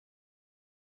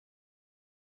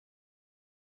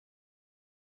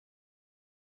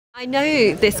I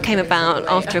know this came about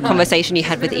after a conversation you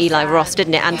had with Eli Ross,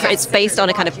 didn't it? And it's based on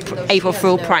a kind of April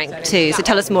Fool prank too. So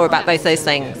tell us more about both those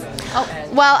things.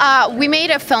 Well, we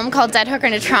made a film called Dead Hooker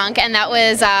in a Trunk, and that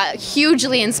was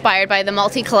hugely inspired by the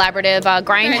multi-collaborative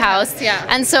Grindhouse. Yeah.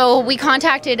 And so we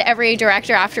contacted every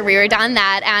director after we were done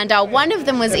that, and one of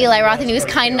them was Eli Roth, and he was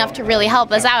kind enough to really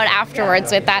help us out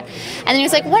afterwards with that. And then he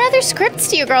was like, "What other scripts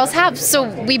do you girls have?" So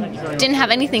we didn't have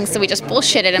anything, so we just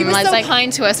bullshitted him. He was so like,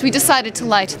 kind to us. We decided to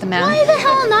lie to the man. why the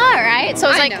hell not, right? So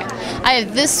I was I like, know. I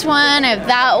have this one, I have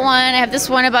that one, I have this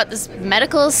one about this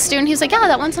medical student. He was like, yeah,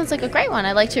 that one sounds like a great one.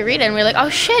 I'd like to read it. And we were like, oh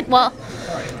shit, well,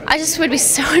 I just would be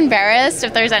so embarrassed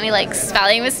if there's any like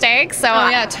spelling mistakes. So Oh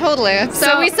yeah, totally.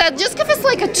 So we said, just give us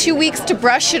like 2 weeks to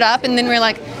brush it up, and then we're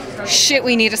like, shit,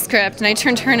 we need a script. And I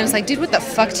turned to her and I was like, dude, what the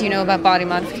fuck do you know about body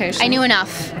modification? I knew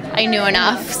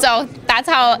enough. So that's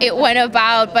how it went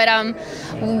about. But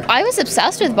I was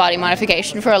obsessed with body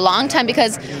modification for a long time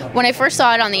because when I first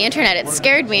saw it on the internet, it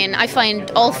scared me. And I find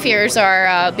all fears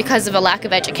are because of a lack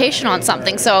of education on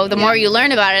something. So the more you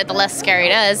learn about it, the less scary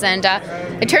it is. And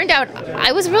it turned out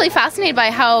I was really fascinated by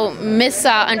how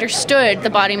misunderstood the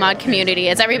body mod community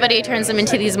is. Everybody turns them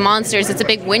into these monsters. It's a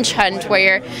big witch hunt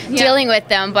where you're dealing with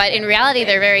them. But in reality,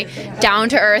 they're very down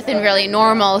to earth and really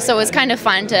normal. So it was kind of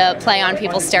fun to play on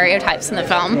people's stereotypes in the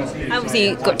film. Obviously,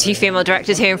 you've got two female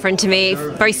directors here in front of me.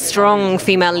 Very strong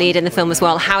female lead in the film as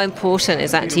well. How important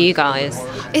is that to you guys?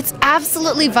 It's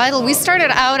absolutely vital. We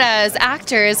started out as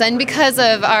actors, and because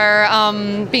of our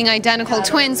being identical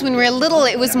twins, when we were little,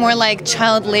 it was more like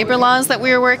child labor laws that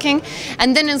we were working.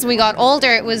 And then as we got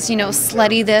older, it was, you know,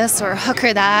 slutty this or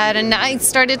hooker that. And I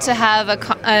started to have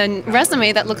a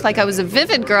resume that looked like I was a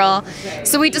Vivid girl.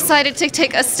 So we decided to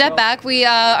take a step back. We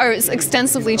are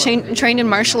extensively trained in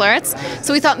martial arts.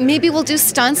 So we thought maybe we'll do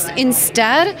stunts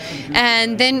instead. And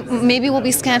then maybe we'll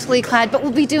be scantily clad, but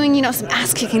we'll be doing, you know, some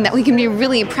ass kicking that we can be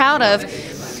really proud of.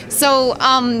 So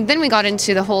then we got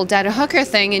into the whole Dead Hooker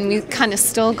thing, and we kind of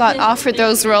still got offered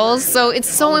those roles. So it's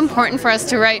so important for us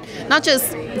to write not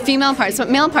just female parts, but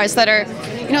male parts that are,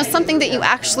 you know, something that you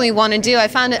actually want to do. I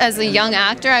found as a young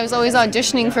actor, I was always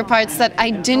auditioning for parts that I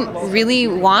didn't really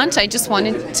want. I just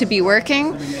wanted to be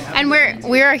working. And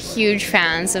we're huge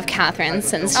fans of Catherine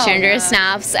since Ginger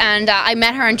Snaps, and I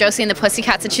met her on Josie and the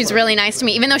Pussycats, and she's really nice to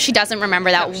me, even though she doesn't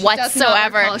remember that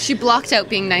whatsoever. She blocked out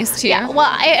being nice to you. Yeah, well,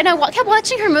 I kept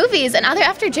watching her movies, and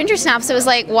after Ginger Snaps, it was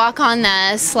like Walk on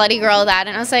This, Slutty Girl That,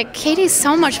 and I was like, Katie's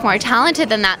so much more talented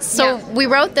than that. So we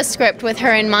wrote the script with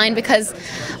her in mind because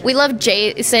we loved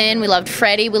Jason, we loved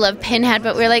Freddy, we loved Pinhead,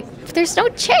 but we were like, there's no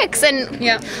chicks, and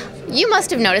you must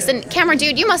have noticed, and Cameron,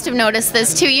 dude, you must have noticed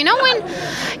this too. You know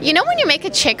when you make a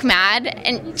chick mad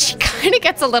and she kind of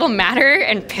gets a little madder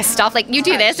and pissed off, like you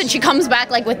do this and she comes back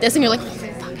like with this, and you're like, oh,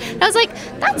 fuck. And I was like,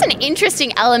 that's an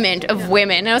interesting element of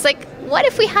women. And I was like, what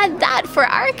if we had that for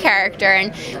our character?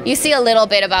 And you see a little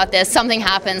bit about this. Something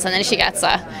happens, and then she gets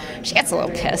a little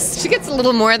pissed. She gets a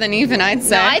little more than even, I'd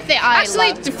say. No,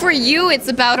 Actually, for you, it's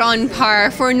about on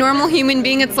par. For a normal human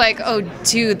being, it's like, oh,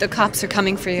 dude, the cops are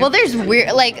coming for you. Well, there's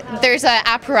an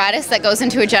apparatus that goes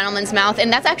into a gentleman's mouth,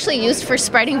 and that's actually used for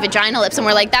spreading vagina lips, and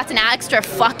we're like, that's an extra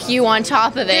fuck you on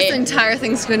top of it. This entire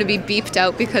thing's going to be beeped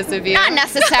out because of you. Not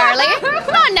necessarily.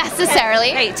 Not necessarily.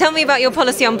 Hey, tell me about your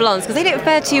policy on blondes, because they don't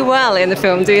fare to you well in the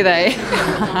film, do they?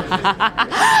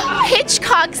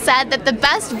 Hitchcock said that the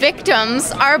best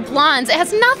victims are blondes. It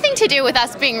has nothing to do with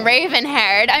us being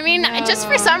raven-haired. I mean, just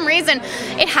for some reason,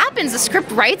 it happens. The script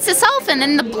writes itself, and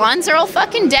then the blondes are all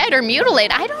fucking dead or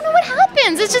mutilated. I don't know what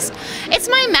happens. It's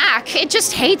my Mac. It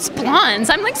just hates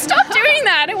blondes. I'm like, stop doing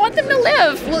that. I want them to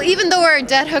live. Well, even though our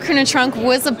Dead Hooker in a Trunk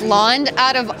was a blonde,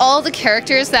 out of all the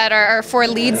characters that our four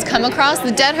leads come across,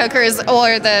 the dead hookers,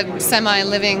 or the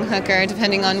semi-living hooker,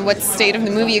 depending on what state of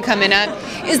the movie you come in at,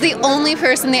 is the only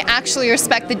person they actually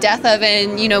respect the death of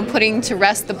and, you know, putting to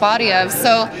rest the body of.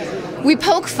 So we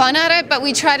poke fun at it, but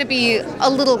we try to be a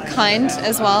little kind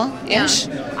as well-ish.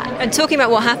 And talking about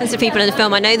what happens to people in the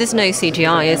film, I know there's no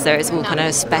CGI, is there? It's all kind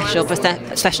of special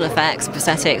effects,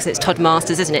 prosthetics. It's Todd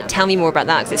Masters, isn't it? Tell me more about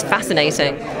that, because it's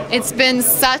fascinating. It's been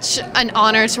such an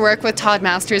honor to work with Todd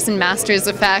Masters and Masters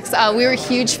Effects. We were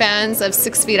huge fans of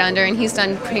 6 Feet Under, and he's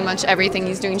done pretty much everything.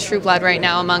 He's doing True Blood right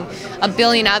now, among a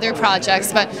billion other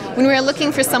projects. But when we were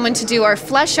looking for someone to do our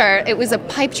flesh art, it was a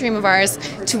pipe dream of ours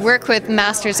to work with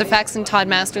Masters Effects and Todd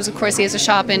Masters. Of course, he has a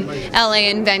shop in LA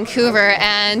and Vancouver,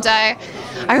 and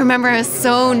I I remember I was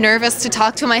so nervous to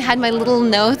talk to him. I had my little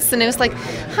notes, and it was like,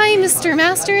 "Hi, Mr.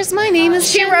 Masters, my name is."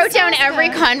 She wrote down every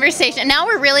conversation. Now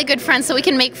we're really good friends, so we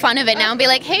can make fun of it now and be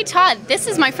like, "Hey, Todd, this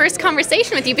is my first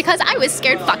conversation with you because I was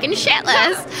scared fucking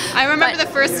shitless." I remember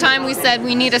the first time we said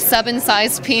we need a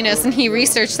sub-incised penis, and he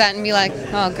researched that and be like,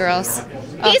 "Oh, gross."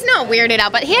 He's not weirded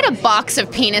out, but he had a box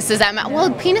of penises.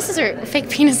 Well, fake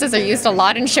penises are used a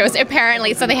lot in shows,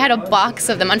 apparently, so they had a box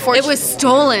of them. Unfortunately, it was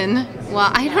stolen. Well,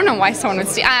 I don't know why someone would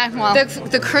steal.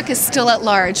 The crook is still at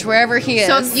large, wherever he is.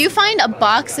 So if you find a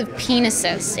box of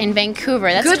penises in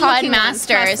Vancouver, that's Todd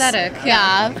Masters. Prosthetic,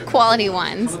 yeah, quality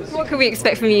ones. What can we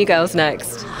expect from you girls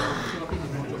next?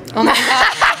 Oh my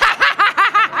god.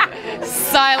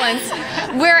 Silence.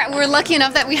 We're lucky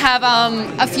enough that we have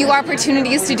a few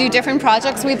opportunities to do different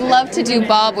projects. We'd love to do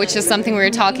Bob, which is something we were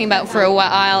talking about for a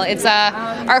while. It's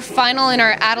our final in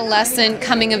our adolescent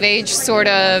coming of age sort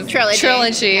of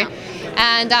trilogy. Yeah.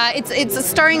 And it's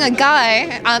starring a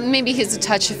guy. Maybe he's a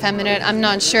touch effeminate. I'm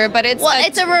not sure, but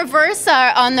it's a reverse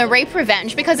on the rape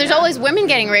revenge, because there's always women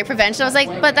getting rape revenge. And I was like,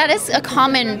 but that is a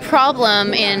common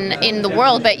problem in the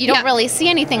world, but you don't really see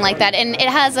anything like that. And it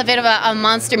has a bit of a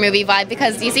monster movie vibe,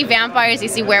 because you see vampires, you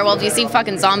see werewolves, you see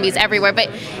fucking zombies everywhere.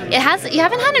 But you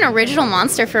haven't had an original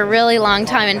monster for a really long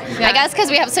time. And I guess because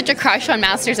we have such a crush on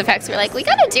Masters Effects, we're like, we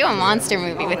got to do a monster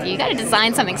movie with you. You got to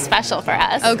design something special for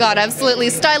us. Oh God, absolutely.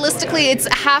 Stylistically, it's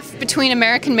half between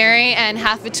American Mary and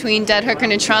half between Dead Hooker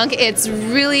in a Trunk. It's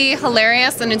really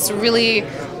hilarious and it's really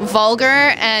vulgar,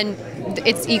 and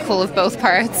it's equal of both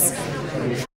parts.